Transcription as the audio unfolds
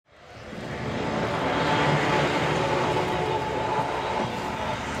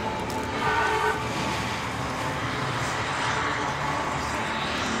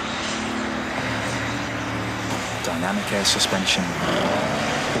dynamic air suspension,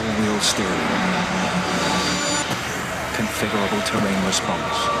 all-wheel steering, configurable terrain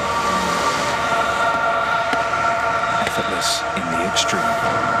response, effortless in the extreme.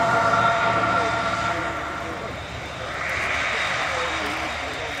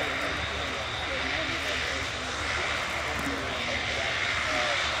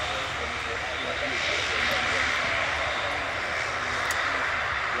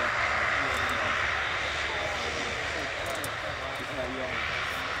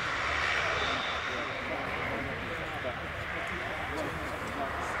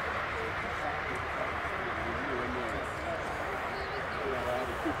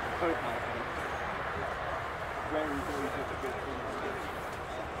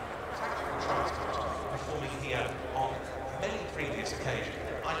 Performing here on many previous occasions.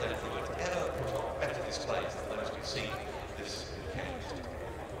 I don't think we've ever put on better displays than those we've seen this weekend.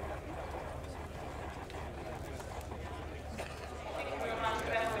 Thank you very much,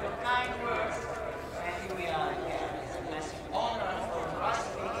 Ben, for your kind words. And here we are again. It's a massive honor for us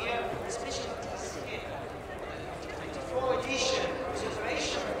to be here, especially this year. The 24 edition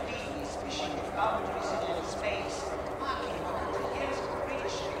celebration of the special boundaries in space, marking 100 years of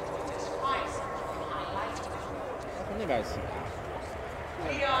British helicopter flights and highlighting the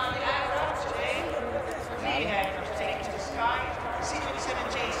we are on the aircraft today. We have taken to the sky.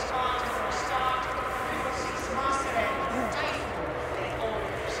 C-27J Spartan for start. 6 master and Typhoon. They all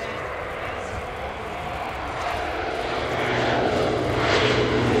represent.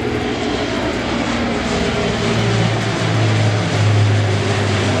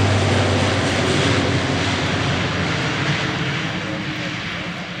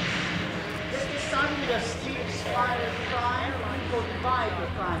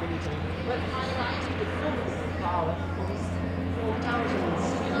 But highlighting the full power of these 4,000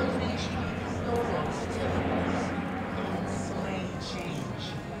 innovation, storage systems, and slave change.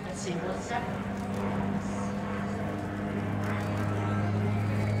 Let's see what's happening.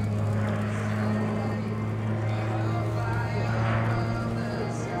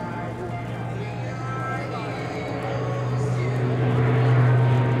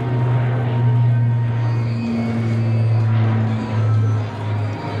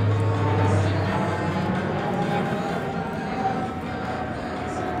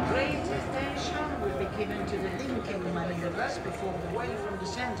 Given to the linking maneuvers before the way from the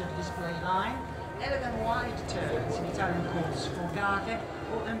center display line, elegant wide turns in Italian called sfogate,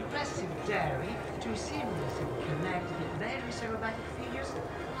 or impressive dairy to seamlessly connect the various aerobatic figures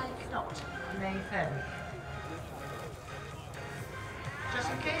like knot in a fabric.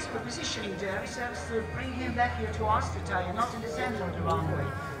 Just in case, repositioning dairy serves to bring him back here to us to tie a knot in the center of the runway.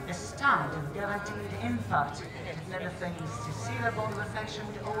 A stunt of guaranteed impact that never fails to seal a bond of affection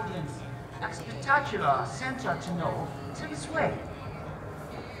with the audience. A spectacular, central to know, to his way.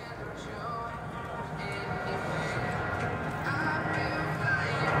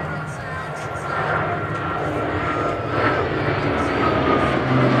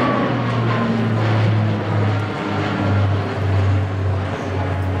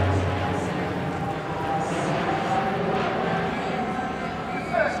 The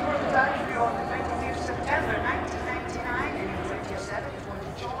first prototype flew on the 25th of September 1999 and in 2007 it won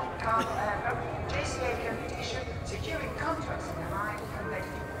the joint JCA competition, securing contracts in the highly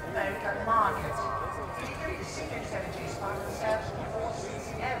competitive American market. The C-27J Spartan serves forces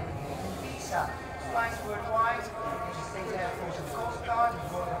every year in visa, flies worldwide, United States Air Force and Coast Guard, the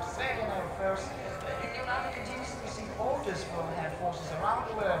Royal Australian Air Force, and Leonardo continues to receive orders from air forces around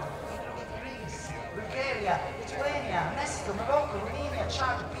the world, including Greece, Bulgaria, Lithuania, Mexico, Morocco, Romania,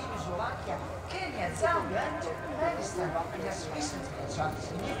 Chad, Peru, Slovakia, Kenya, Zambia, and Turkmenistan, and has recently attracted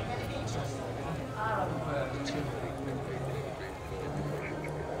significant interest in the Arab world too.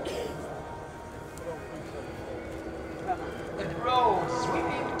 A broad,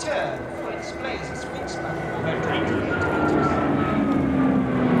 sweeping turn for displays its wingspan over 28 meters.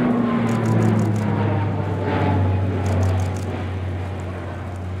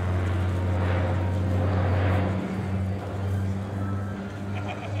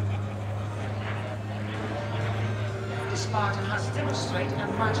 Spartan has demonstrated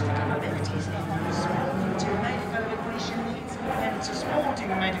and matched the capabilities in respect to medical evacuation needs and to sporting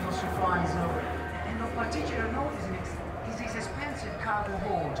medical supplies. And of particular note is this expensive cargo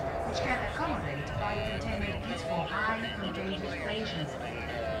hold, which can accommodate biocontainment kits for highly contagious patients.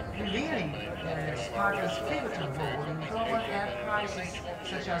 revealing Spartan's pivotal role in global health crises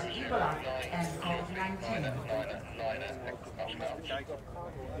such as Ebola and COVID-19.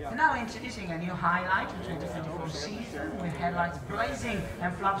 Now introducing a new highlight of the 2024 season with headlights blazing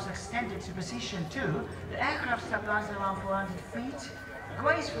and flaps extended to position 2. The aircraft stabilized around 400 feet.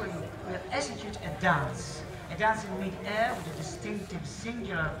 Gracefully will execute a dance in mid-air with a distinctive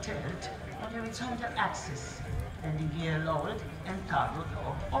singular tilt on the horizontal axis, landing gear lowered and cargo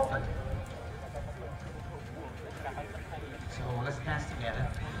door open. So let's dance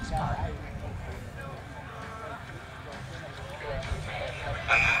together. Spartan.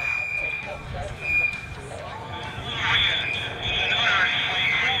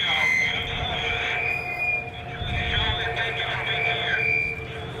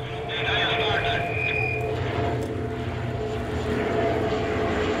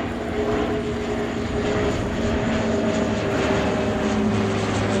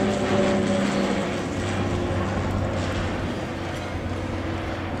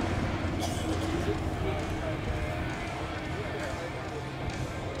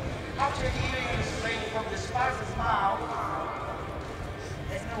 After hearing the string from the Spartan's mouth,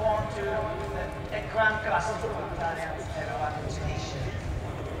 let's move on to a grand classic of Italian aerobatic tradition.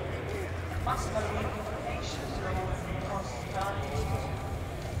 Maximum information from constant target,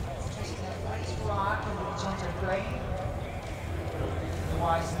 tracing a graceful arc on the horizontal plane,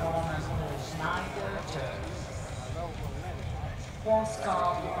 otherwise known as the Schneider turn. Once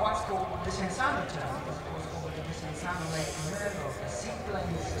called the Sensano turn, because it was over the Sensano Lake River, a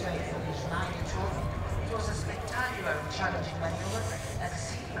seaplane straight for the Schneider turn. It was a spectacular and challenging maneuver as the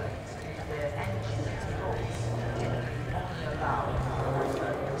seaplanes with the engine and doors only allowed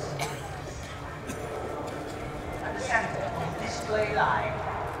at the center of the display line,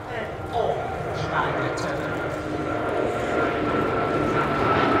 the old Schneider turn.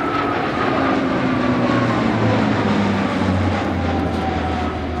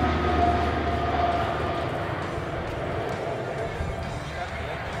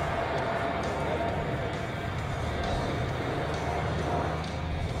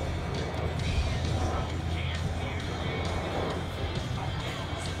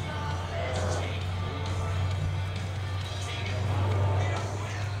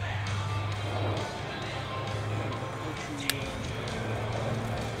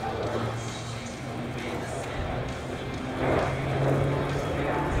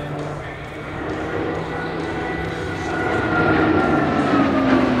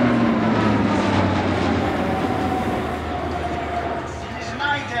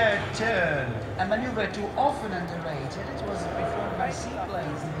 A maneuver too often underrated, it was performed by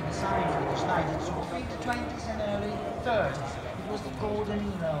seaplanes and designed for the Schneider Trophy in the 20s and early 30s. It was the golden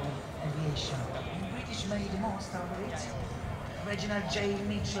era of aviation, and the British made the most out of it. Reginald J.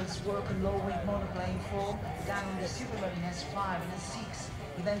 Mitchell's work on low-wing monoplane form began on the Supermarine S5 and S6,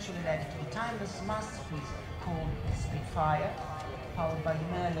 eventually led to a timeless masterpiece called Spitfire, powered by the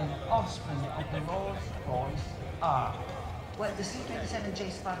Merlin Osprey of the Rolls-Royce R. Well, the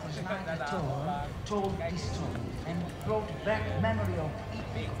C-27J Spartan Schneider told this story and brought back memory of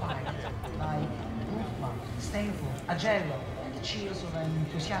epic pilots like Ruffman, Stanford, Agello, and the cheers of an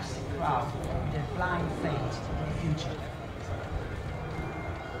enthusiastic crowd with their blind faith in the future.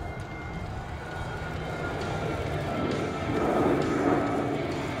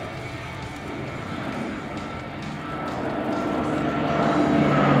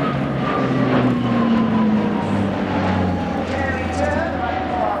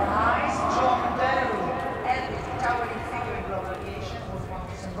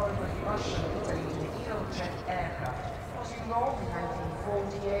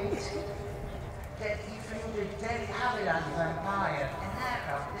 That he flew the Delhi Havilland Vampire, an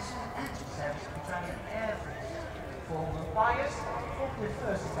aircraft that soon entered service with Italian Air Force. For Vampires, formed the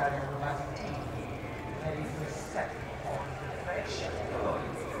first Italian romantic team, the very first step of the French colony.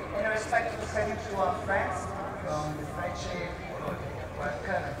 In respect to the credit to our friends from the French colony, who are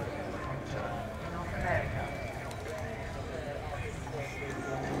currently in North America.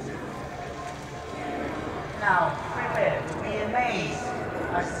 Now, prepare to be amazed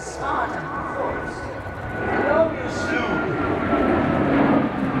as the Spartan performs the glorious loop.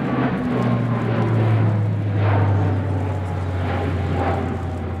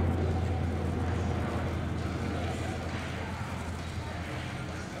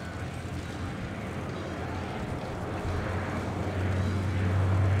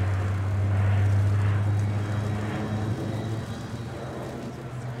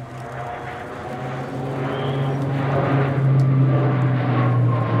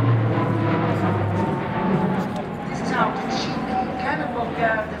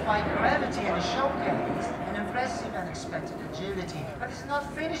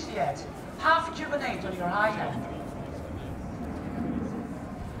 finished yet. Half jubilate on your high hand.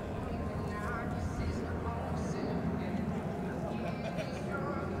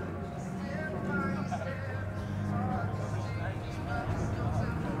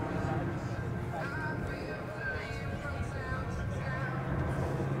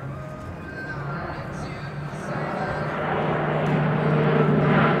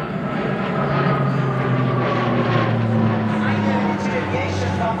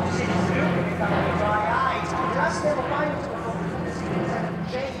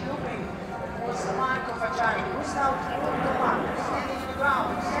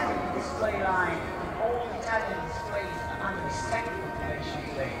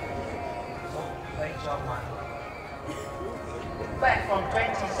 Back from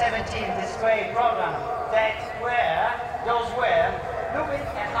 2017 display program. Those were Lupin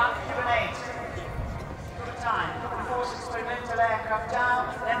and Mark Cubanate. Good time. Lupin forces experimental aircraft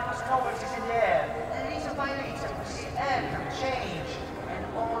down, then puts novelties in the air. And little by little we see aircraft change and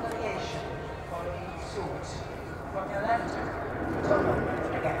all aviation following suit. From your left to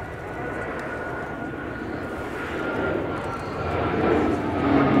again.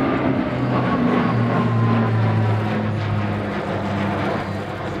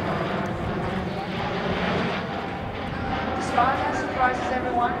 Spartan surprises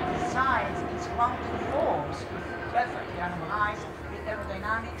everyone, designs its rounded forms with perfectly harmonized with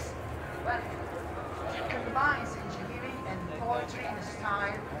aerodynamics, but it combines engineering and poetry in a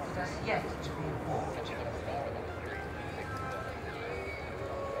style that has yet to be evolved.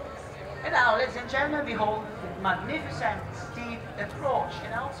 And now, ladies and gentlemen, behold the magnificent steep approach,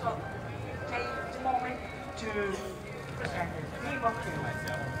 and also take the moment to present the theme of the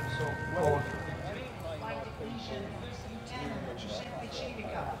so called by technician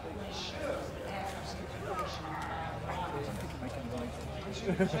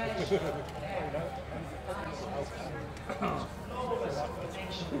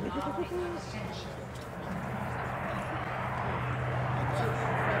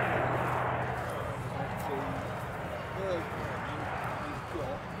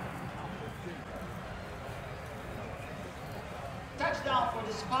touchdown for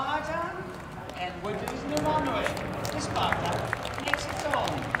the Spartan, and we're losing the runway. The Spartan makes its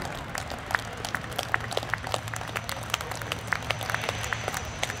own.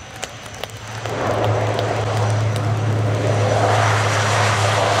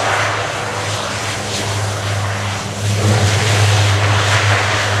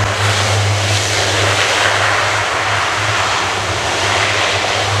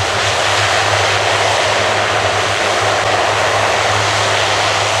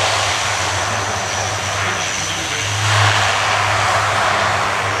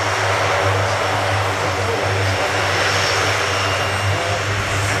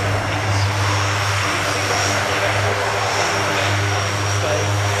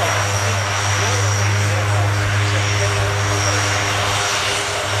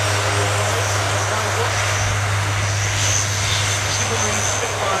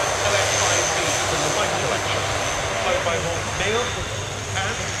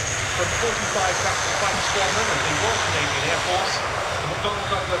 From 45 Captain Fighter Squadron of the Royal Canadian Air Force, the McDonnell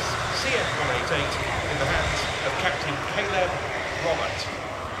Douglas CF-188 in the hands of Captain Caleb Robert.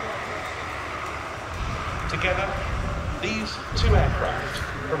 Together, these two aircraft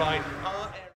provide